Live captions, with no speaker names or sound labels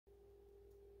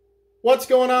What's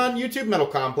going on, YouTube? Metal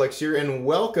Complex here, and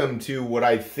welcome to what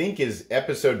I think is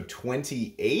episode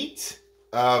 28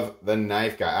 of The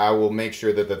Knife Guy. I will make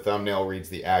sure that the thumbnail reads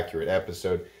the accurate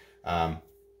episode.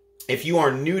 If you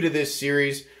are new to this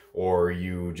series, or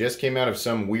you just came out of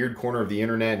some weird corner of the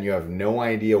internet and you have no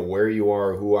idea where you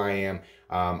are or who I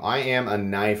am a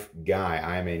knife guy.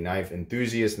 I am a knife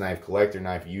enthusiast, knife collector,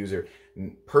 knife user,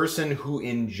 person who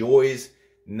enjoys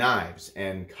knives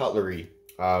and cutlery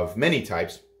of many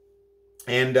types.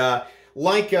 And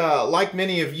like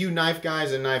many of you knife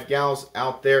guys and knife gals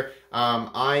out there,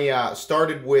 I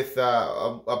started with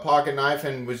a pocket knife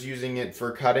and was using it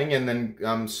for cutting, and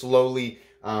then slowly,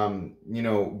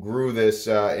 grew this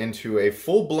into a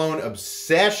full-blown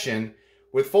obsession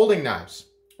with folding knives,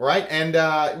 right? And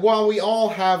while we all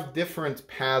have different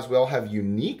paths, we all have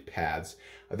unique paths,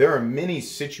 there are many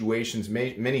situations,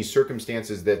 many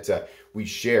circumstances that we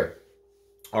share.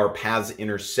 Our paths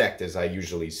intersect, as I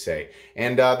usually say.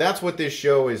 And that's what this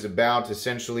show is about,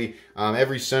 essentially.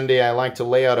 Every Sunday, I like to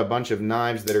lay out a bunch of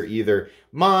knives that are either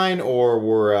mine or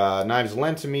were knives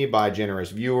lent to me by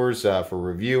generous viewers for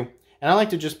review. And I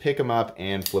like to just pick them up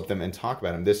and flip them and talk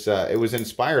about them. This it was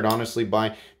inspired, honestly,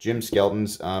 by Jim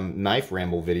Skelton's knife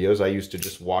ramble videos. I used to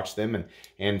just watch them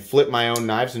and flip my own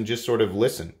knives and just sort of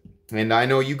listen. And I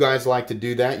know you guys like to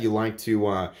do that. You like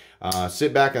to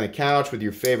sit back on the couch with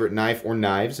your favorite knife or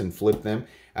knives and flip them.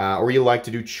 Or you like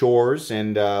to do chores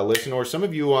and listen. Or some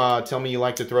of you tell me you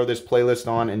like to throw this playlist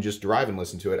on and just drive and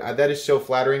listen to it. That is so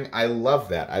flattering. I love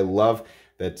that. I love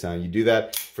that you do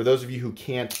that. For those of you who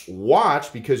can't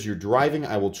watch because you're driving,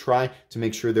 I will try to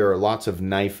make sure there are lots of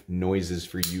knife noises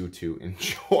for you to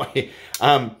enjoy.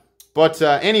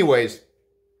 Anyways,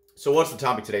 so what's the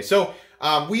topic today? So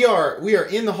we are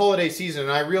in the holiday season,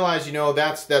 and I realize,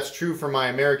 that's true for my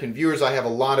American viewers. I have a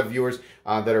lot of viewers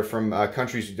that are from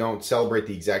countries who don't celebrate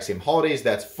the exact same holidays.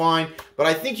 That's fine, but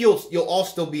I think you'll all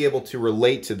still be able to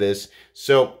relate to this.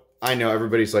 So I know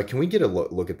everybody's like, can we get a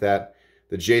look at that?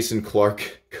 The Jason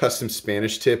Clark custom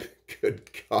Spanish tip. Good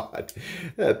God,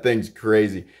 that thing's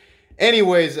crazy.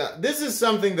 Anyways, this is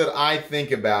something that I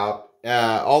think about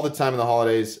all the time in the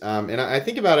holidays, and I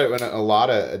think about it in a lot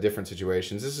of different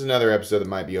situations. This is another episode that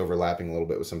might be overlapping a little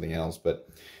bit with something else, but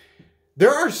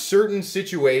there are certain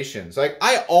situations, like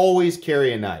I always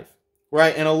carry a knife,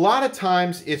 right? And a lot of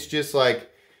times it's just like,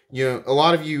 a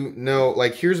lot of you know,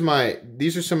 like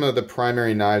these are some of the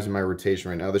primary knives in my rotation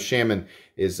right now. The Shaman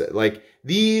is like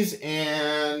these,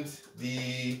 and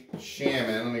the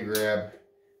Shaman, let me grab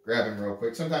him real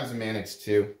quick. Sometimes the Mannix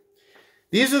too.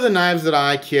 These are the knives that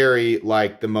I carry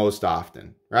like the most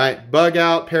often, right? Bug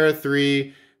Out, Para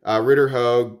 3, Ritter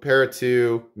Hogue, Para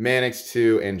 2, Mannix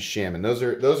 2, and Shaman. Those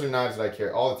are knives that I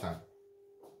carry all the time.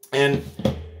 And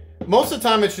most of the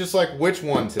time it's just like, which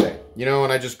one today?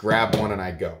 And I just grab one and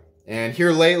I go. And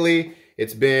here lately,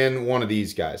 it's been one of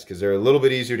these guys because they're a little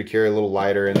bit easier to carry, a little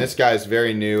lighter. And this guy's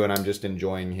very new, and I'm just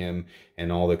enjoying him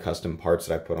and all the custom parts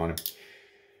that I put on him.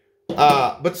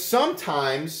 But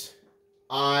sometimes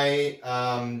I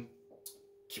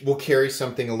will carry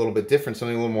something a little bit different,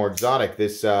 something a little more exotic.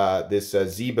 This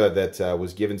Ziba that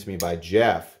was given to me by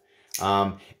Jeff.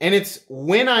 And it's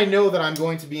when I know that I'm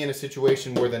going to be in a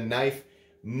situation where the knife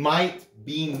might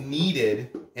be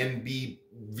needed and be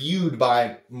viewed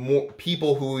by more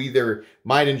people who either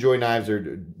might enjoy knives or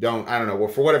don't, I don't know,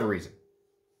 for whatever reason.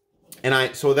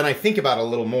 And so then I think about it a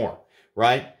little more,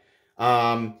 right?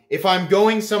 If I'm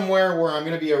going somewhere where I'm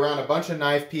going to be around a bunch of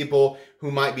knife people who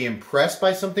might be impressed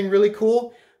by something really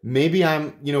cool, maybe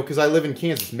I'm, because I live in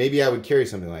Kansas, maybe I would carry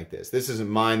something like this. This isn't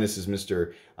mine. This is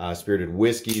Mr. Spirited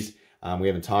Whiskey's. We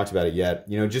haven't talked about it yet,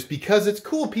 just because it's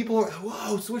cool. People are,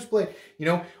 whoa, Switchblade,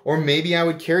 or maybe I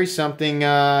would carry something,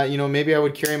 maybe I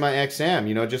would carry my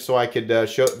XM, just so I could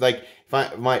show, like,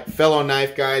 my fellow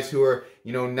knife guys who are,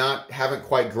 haven't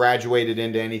quite graduated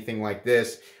into anything like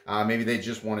this, maybe they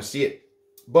just want to see it.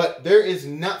 But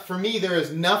for me, there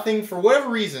is nothing, for whatever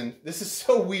reason, this is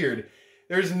so weird,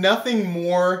 there's nothing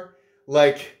more,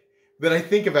 like, that I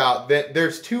think about, that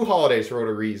there's two holidays for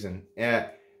whatever reason.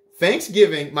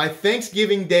 Thanksgiving, my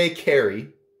Thanksgiving Day carry,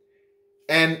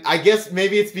 and I guess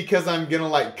maybe it's because I'm gonna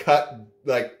like cut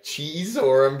like cheese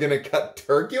or I'm gonna cut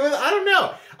turkey with it. I don't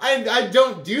know. I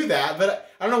don't do that,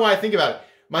 but I don't know why I think about it.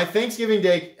 My Thanksgiving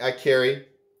Day carry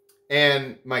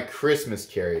and my Christmas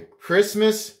carry.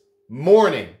 Christmas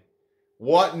morning,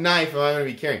 what knife am I gonna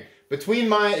be carrying? Between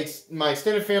my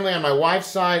extended family on my wife's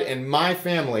side and my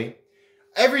family,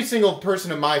 every single person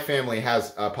in my family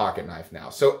has a pocket knife now.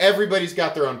 So everybody's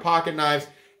got their own pocket knives,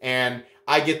 and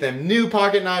I get them new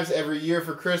pocket knives every year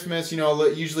for Christmas,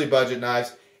 usually budget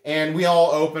knives. And we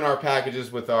all open our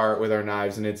packages with our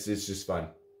knives, and it's just fun.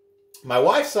 My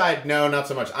wife's side, no, not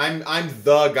so much. I'm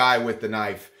the guy with the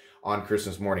knife on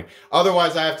Christmas morning.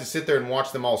 Otherwise, I have to sit there and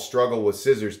watch them all struggle with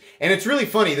scissors. And it's really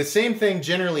funny. The same thing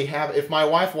generally happens. If my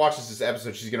wife watches this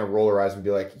episode, she's going to roll her eyes and be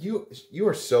like, you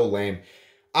are so lame.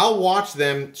 I'll watch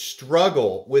them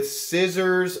struggle with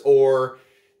scissors or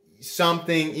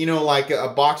something, you know, like a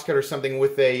box cut or something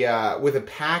with a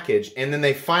package. And then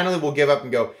they finally will give up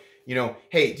and go, you know,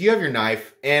 hey, do you have your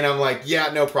knife? And I'm like,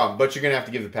 yeah, no problem. But you're going to have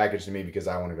to give the package to me because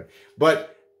I want to go.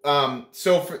 But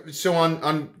so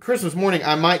on Christmas morning,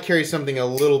 I might carry something a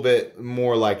little bit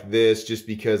more like this just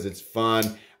because it's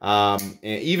fun. And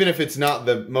even if it's not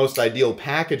the most ideal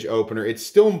package opener, it's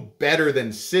still better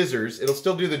than scissors. It'll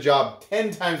still do the job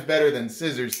 10 times better than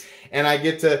scissors. And I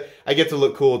get to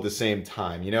look cool at the same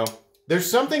time, you know? There's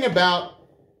something about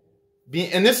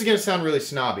being, and this is going to sound really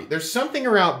snobby. There's something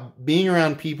around being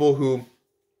around people who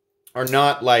are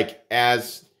not like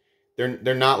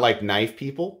they're not like knife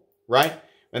people, right?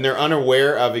 And they're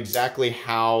unaware of exactly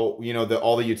how, you know,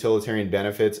 all the utilitarian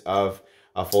benefits of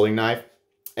a folding knife.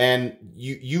 And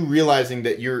you realizing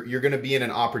that you're going to be in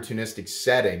an opportunistic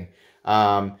setting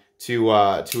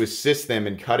to assist them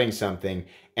in cutting something,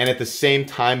 and at the same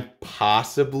time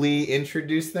possibly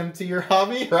introduce them to your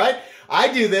hobby, right?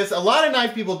 I do this. A lot of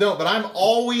knife people don't, but I'm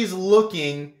always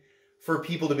looking for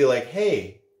people to be like,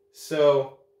 hey,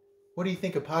 so what do you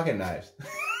think of pocket knives?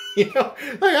 You know,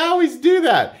 like I always do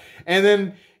that. And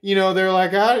then, you know, they're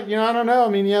like, I don't know. I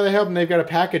mean, yeah, they help them. They've got a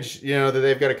package, you know, that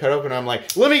they've got to cut open. I'm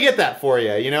like, let me get that for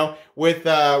you, you know,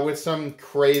 with some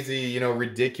crazy, you know,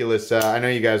 ridiculous. I know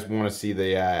you guys want to see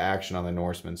the action on the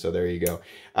Norseman, so there you go.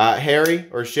 Harry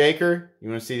or Shaker, you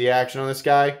want to see the action on this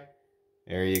guy?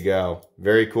 There you go.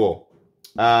 Very cool.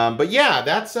 But yeah,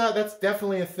 that's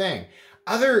definitely a thing.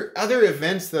 Other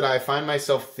events that I find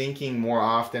myself thinking more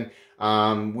often.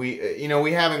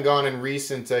 We haven't gone in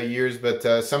recent years,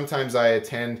 but sometimes I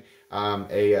attend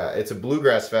it's a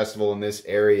bluegrass festival in this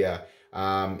area,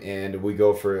 and we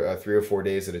go for 3 or 4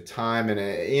 days at a time.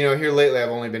 And you know, here lately I've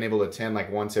only been able to attend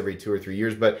like once every 2 or 3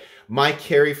 years. But my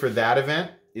carry for that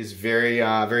event is very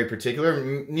very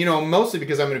particular. You know, mostly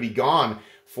because I'm going to be gone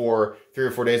for 3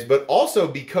 or 4 days, but also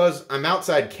because I'm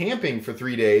outside camping for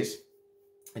 3 days.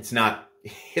 It's not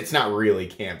really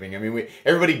camping. I mean,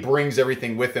 everybody brings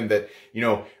everything with them that, you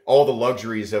know, all the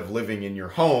luxuries of living in your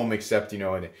home, except, you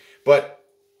know, but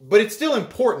it's still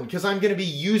important because I'm going to be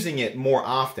using it more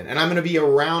often, and I'm going to be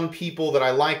around people that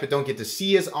I like but don't get to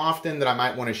see as often, that I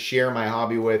might want to share my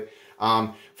hobby with.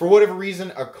 For whatever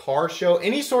reason, a car show,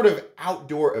 any sort of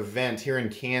outdoor event here in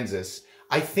Kansas,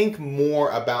 I think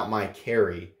more about my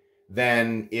carry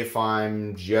than if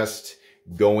I'm just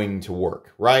going to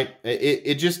work, right?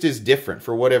 It just is different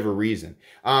for whatever reason.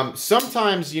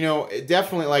 Sometimes, you know,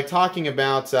 definitely like talking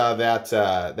about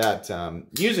that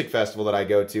music festival that I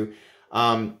go to,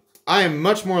 I am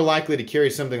much more likely to carry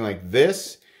something like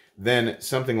this than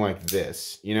something like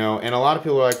this, you know? And a lot of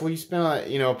people are like, well, you spend,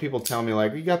 you know, people tell me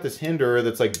like, you got this Hinderer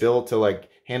that's like built to like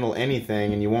handle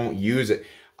anything and you won't use it.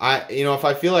 You know, if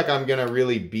I feel like I'm going to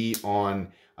really beat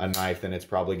on a knife, then it's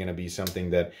probably going to be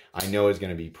something that I know is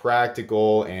going to be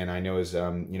practical, and I know is,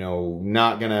 you know,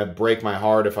 not going to break my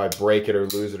heart if I break it or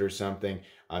lose it or something.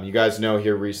 You guys know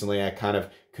here recently I kind of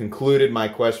concluded my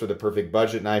quest for the perfect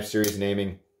budget knife series,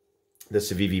 naming the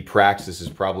Civivi Prax. This is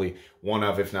probably one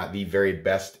of, if not the very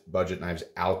best budget knives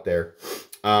out there.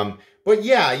 But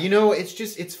yeah, you know,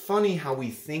 it's funny how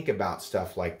we think about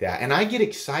stuff like that, and I get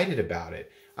excited about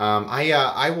it.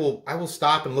 I will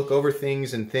stop and look over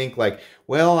things and think like,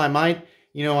 well, I might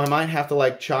have to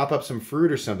like chop up some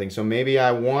fruit or something. So maybe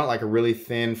I want like a really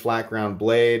thin flat ground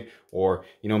blade, or,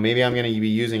 you know, maybe I'm going to be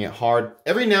using it hard.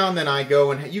 Every now and then I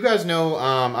go, and you guys know,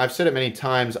 I've said it many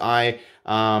times,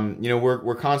 you know,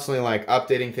 we're constantly like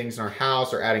updating things in our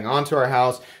house or adding on to our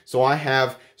house. So I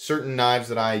have certain knives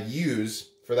that I use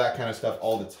for that kind of stuff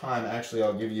all the time. Actually,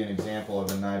 I'll give you an example of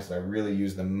the knives that I really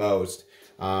use the most.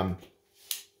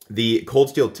 The Cold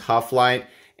Steel Tough Light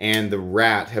and the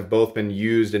Rat have both been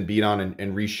used and beat on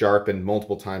and resharpened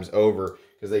multiple times over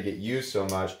because they get used so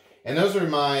much. And those are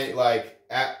my, like,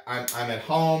 I'm at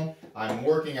home, I'm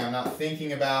working, I'm not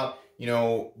thinking about, you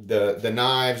know, the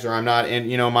knives, or I'm not in,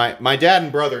 you know, my dad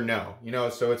and brother know, you know,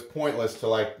 so it's pointless to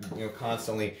like, you know,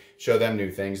 constantly show them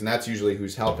new things, and that's usually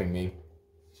who's helping me.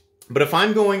 But if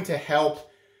I'm going to help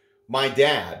my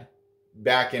dad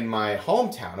back in my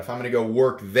hometown, if I'm going to go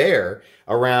work there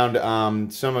around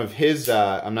some of his,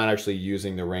 I'm not actually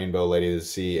using the Rainbow Lady to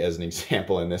see as an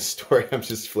example in this story. I'm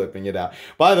just flipping it out.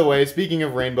 By the way, speaking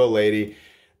of Rainbow Lady,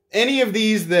 any of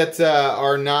these that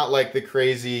are not like the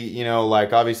crazy, you know,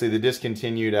 like obviously the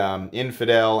discontinued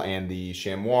Infidel and the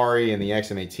Shamwari and the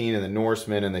XM18 and the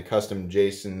Norseman and the custom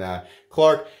Jason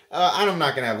Clark, I'm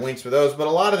not going to have links for those, but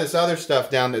a lot of this other stuff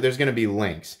down there, there's going to be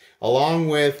links, along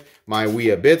with my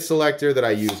Ouya bit selector that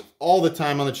I use all the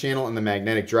time on the channel and the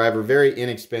magnetic driver, very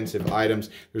inexpensive items.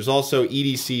 There's also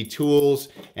EDC tools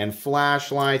and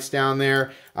flashlights down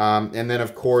there. And then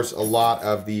of course, a lot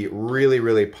of the really,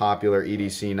 really popular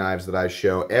EDC knives that I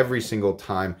show every single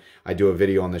time I do a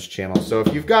video on this channel. So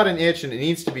if you've got an itch and it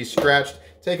needs to be scratched,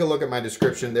 take a look at my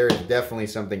description. There is definitely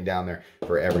something down there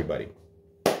for everybody.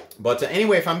 But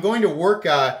anyway, if I'm going to work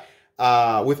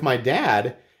with my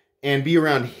dad and be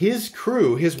around his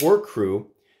crew, his work crew,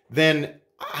 then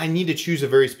I need to choose a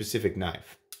very specific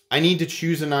knife. I need to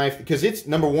choose a knife because it's,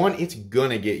 number one, it's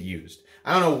gonna get used.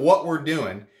 I don't know what we're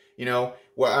doing, you know.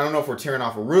 Well, I don't know if we're tearing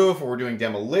off a roof or we're doing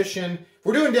demolition. If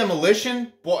we're doing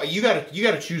demolition, boy, you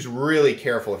gotta choose really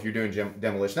careful if you're doing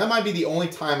demolition. That might be the only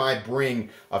time I bring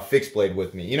a fixed blade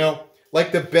with me. You know,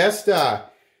 like the best.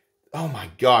 Oh my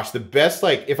gosh, the best,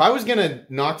 like, if I was gonna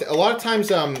knock, a lot of times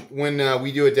when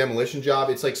we do a demolition job,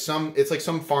 it's like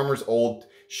some farmer's old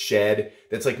shed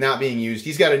that's like not being used.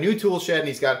 He's got a new tool shed and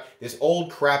he's got this old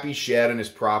crappy shed on his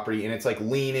property and it's like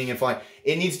leaning and flying.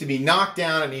 It needs to be knocked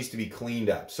down, it needs to be cleaned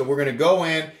up. So we're gonna go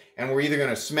in and we're either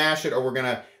gonna smash it or we're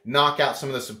gonna knock out some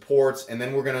of the supports and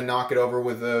then we're gonna knock it over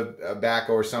with a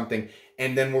backhoe or something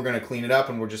and then we're gonna clean it up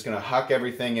and we're just gonna huck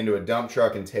everything into a dump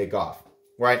truck and take off,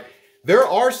 right? There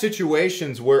are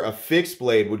situations where a fixed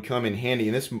blade would come in handy,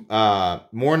 and this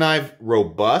Moorknife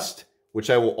Robust,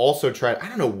 which I will also try. I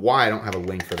don't know why I don't have a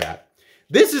link for that.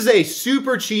 This is a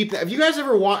super cheap. Have you guys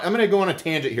ever watched? I'm going to go on a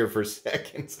tangent here for a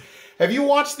second. Have you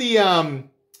watched the?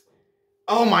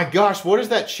 Oh my gosh, what is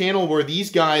that channel where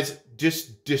these guys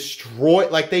just destroy?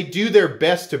 Like they do their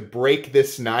best to break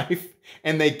this knife,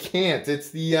 and they can't.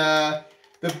 It's the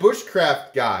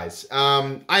Bushcraft guys.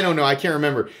 I don't know. I can't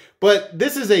remember. But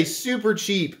this is a super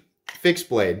cheap fixed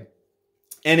blade,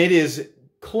 and it is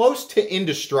close to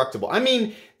indestructible. I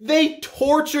mean, they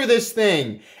torture this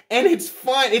thing, and it's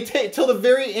fine. It takes till the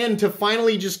very end to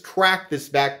finally just crack this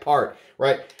back part,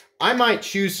 right? I might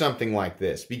choose something like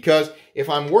this, because if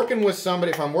I'm working with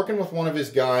somebody, if I'm working with one of his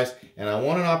guys, and I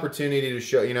want an opportunity to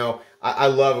show, you know, I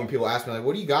love when people ask me, like,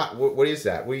 what do you got? What is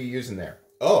that? What are you using there?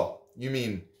 Oh, you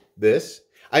mean this?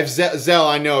 Zell,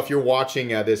 I know if you're watching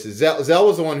this, Zell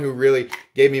was the one who really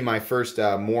gave me my first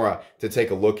Mora to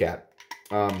take a look at.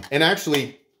 And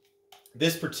actually,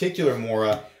 this particular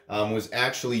Mora was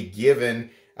actually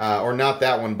given, or not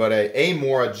that one, but a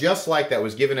Mora just like that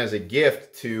was given as a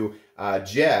gift to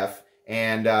Jeff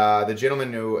and the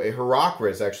gentleman who,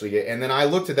 Herakris actually. And then I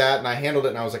looked at that and I handled it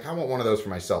and I was like, I want one of those for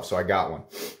myself. So I got one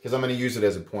because I'm going to use it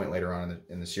as a point later on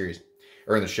in the series,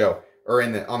 or in the show, or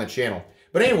on the channel.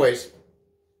 But anyways,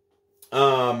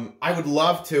 I would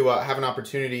love to have an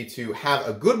opportunity to have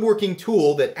a good working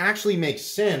tool that actually makes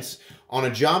sense on a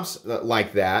job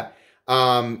like that,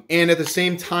 and at the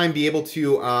same time be able to,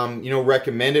 you know,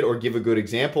 recommend it or give a good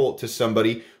example to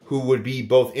somebody who would be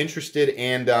both interested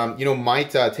and, you know,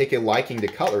 might take a liking to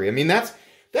cutlery. I mean, that's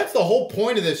the whole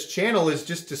point of this channel, is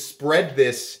just to spread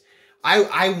this.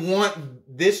 I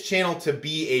want this channel to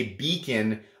be a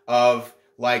beacon of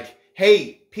like,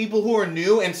 hey, people who are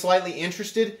new and slightly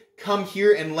interested, come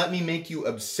here and let me make you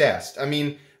obsessed. I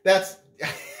mean, that's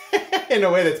in a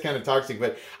way that's kind of toxic,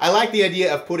 but I like the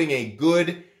idea of putting a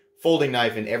good folding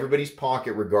knife in everybody's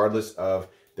pocket, regardless of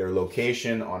their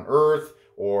location on Earth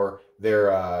or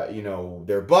their, you know,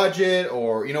 their budget,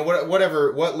 or, you know,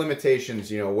 whatever, what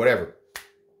limitations, you know, whatever.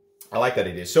 I like that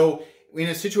idea. So in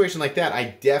a situation like that,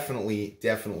 I definitely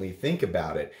think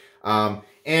about it.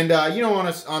 And you know, on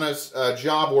a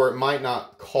job where it might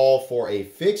not call for a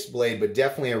fixed blade, but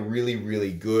definitely a really,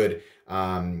 really good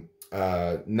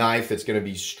knife that's going to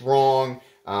be strong,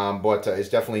 but is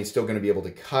definitely still going to be able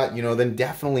to cut, you know, then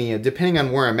definitely, depending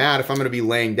on where I'm at, if I'm going to be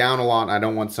laying down a lot and I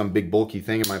don't want some big bulky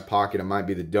thing in my pocket, it might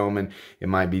be the Doman, it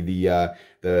might be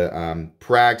the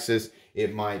Praxis,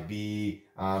 it might be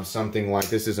something like,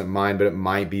 this isn't mine, but it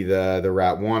might be the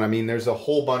Rat 1. I mean, there's a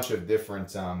whole bunch of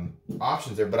different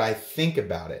options there, but I think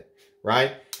about it,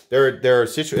 right? There are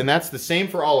situations, and that's the same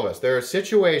for all of us. There are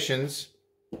situations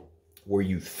where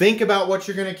you think about what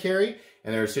you're going to carry,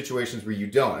 and there are situations where you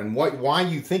don't. And why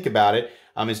you think about it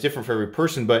is different for every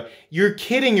person, but you're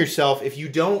kidding yourself if you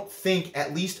don't think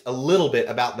at least a little bit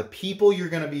about the people you're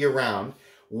going to be around,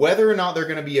 whether or not they're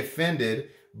going to be offended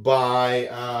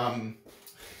by...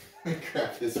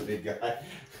 crap, this big guy.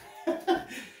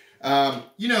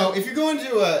 You know, if you're going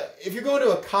to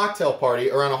a cocktail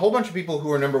party around a whole bunch of people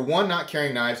who are, number one, not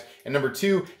carrying knives, and number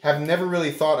two, have never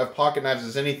really thought of pocket knives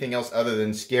as anything else other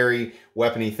than scary,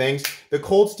 weapony things, the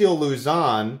Cold Steel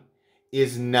Luzon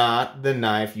is not the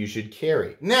knife you should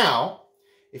carry. Now,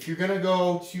 if you're going to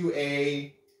go to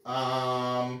a,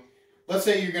 let's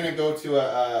say you're going to go to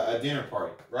a dinner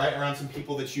party, right? Around some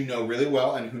people that you know really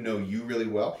well and who know you really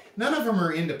well. None of them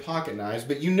are into pocket knives,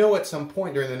 but you know at some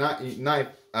point during the night,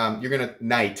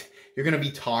 you're going to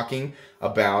be talking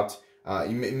about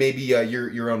maybe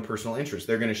your own personal interests.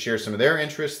 They're going to share some of their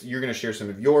interests. You're going to share some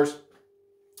of yours.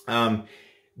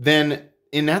 Then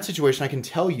in that situation, I can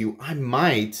tell you I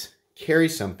might carry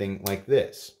something like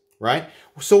this, right?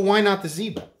 So why not the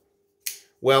Ziba?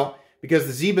 Well, because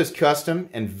the Ziba is custom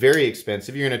and very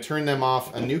expensive. You're going to turn them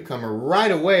off a newcomer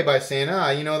right away by saying,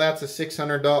 you know, that's a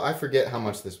 $600. I forget how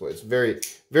much this was. It's very,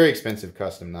 very expensive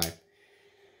custom knife.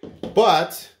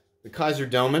 But the Kaiser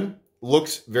Domen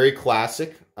looks very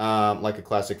classic, like a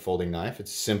classic folding knife.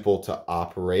 It's simple to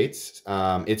operate.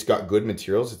 It's got good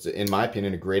materials. It's, in my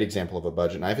opinion, a great example of a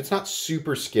budget knife. It's not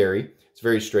super scary. It's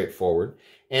very straightforward.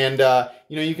 And,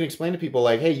 you know, you can explain to people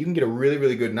like, hey, you can get a really,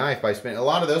 really good knife by spending, a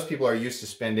lot of those people are used to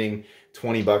spending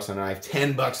 20 bucks on a knife,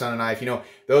 10 bucks on a knife. You know,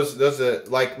 those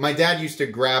like my dad used to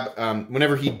grab,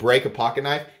 whenever he'd break a pocket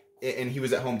knife and he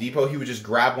was at Home Depot, he would just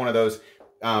grab one of those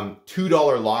 $2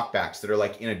 lockbacks that are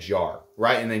like in a jar,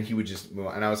 right? And then he would just move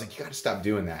on. And I was like, you got to stop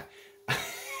doing that.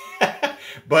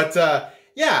 But,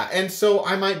 yeah. And so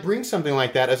I might bring something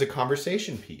like that as a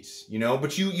conversation piece, you know,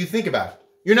 but you think about it.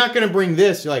 You're not going to bring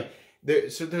this. You're like,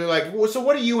 so they're like, well, so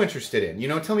what are you interested in? You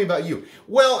know, tell me about you.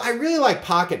 Well, I really like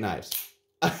pocket knives.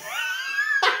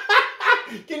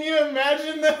 Can you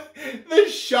imagine the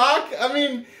shock? I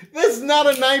mean, this is not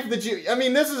a knife that you, I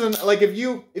mean, this isn't like if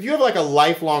you have like a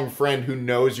lifelong friend who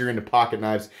knows you're into pocket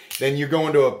knives, then you're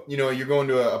going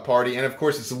to a party, and of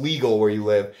course it's legal where you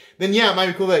live. Then yeah, it might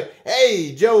be cool. Like,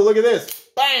 hey, Joe, look at this.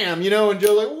 Bam, you know, and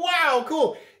Joe's like, wow,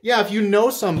 cool. Yeah, if you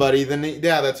know somebody, then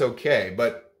yeah, that's okay.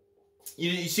 But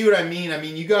you see what I mean? I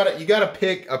mean, you gotta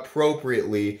pick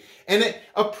appropriately, and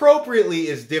appropriately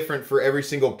is different for every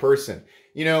single person,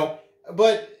 you know.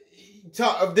 But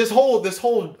this whole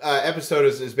episode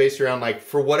is based around, like,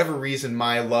 for whatever reason,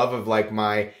 my love of like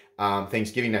my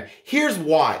Thanksgiving night. Here's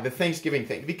why, the Thanksgiving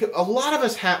thing, because a lot of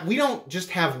us we don't just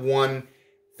have one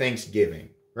Thanksgiving,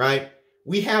 right?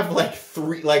 We have like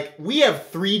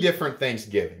three different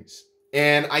Thanksgivings.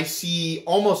 And I see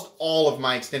almost all of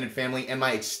my extended family and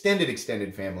my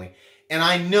extended family. And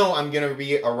I know I'm going to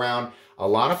be around a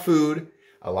lot of food,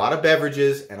 a lot of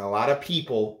beverages, and a lot of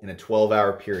people in a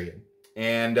 12-hour period.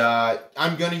 And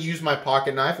I'm going to use my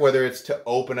pocket knife, whether it's to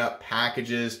open up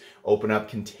packages, open up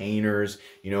containers,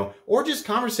 you know, or just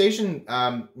conversation,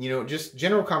 you know, just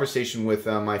general conversation with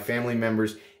my family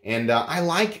members. And I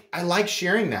like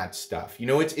sharing that stuff. You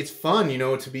know, it's fun, you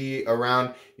know, to be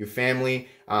around your family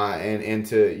and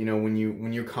to, you know,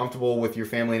 when you're comfortable with your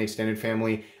family and extended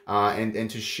family and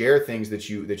to share things that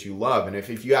you love. And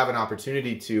if you have an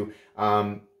opportunity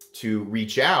to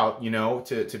reach out, you know,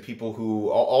 to people who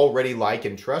already like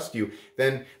and trust you,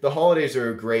 then the holidays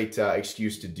are a great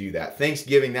excuse to do that.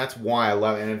 Thanksgiving, that's why I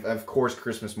love it. And of course,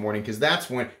 Christmas morning, because that's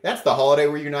the holiday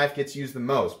where your knife gets used the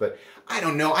most. But I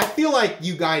don't know. I feel like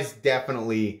you guys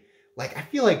definitely, like, I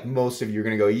feel like most of you are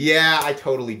going to go, yeah, I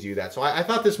totally do that. So I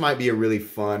thought this might be a really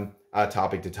fun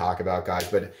topic to talk about, guys.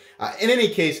 But in any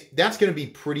case, that's going to be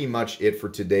pretty much it for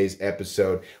today's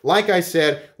episode. Like I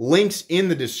said, links in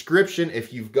the description.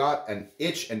 If you've got an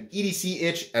itch, an EDC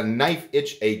itch, a knife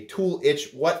itch, a tool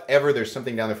itch, whatever, there's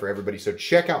something down there for everybody. So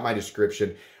check out my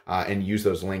description and use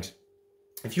those links.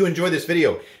 If you enjoyed this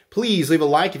video, please leave a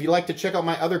like. If you'd like to check out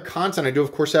my other content, I do,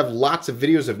 of course, have lots of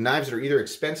videos of knives that are either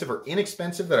expensive or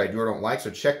inexpensive that I do or don't like,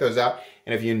 so check those out.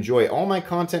 And if you enjoy all my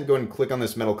content, go ahead and click on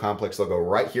this Metal Complex logo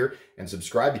right here and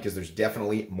subscribe, because there's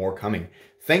definitely more coming.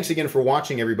 Thanks again for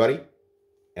watching, everybody,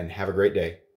 and have a great day.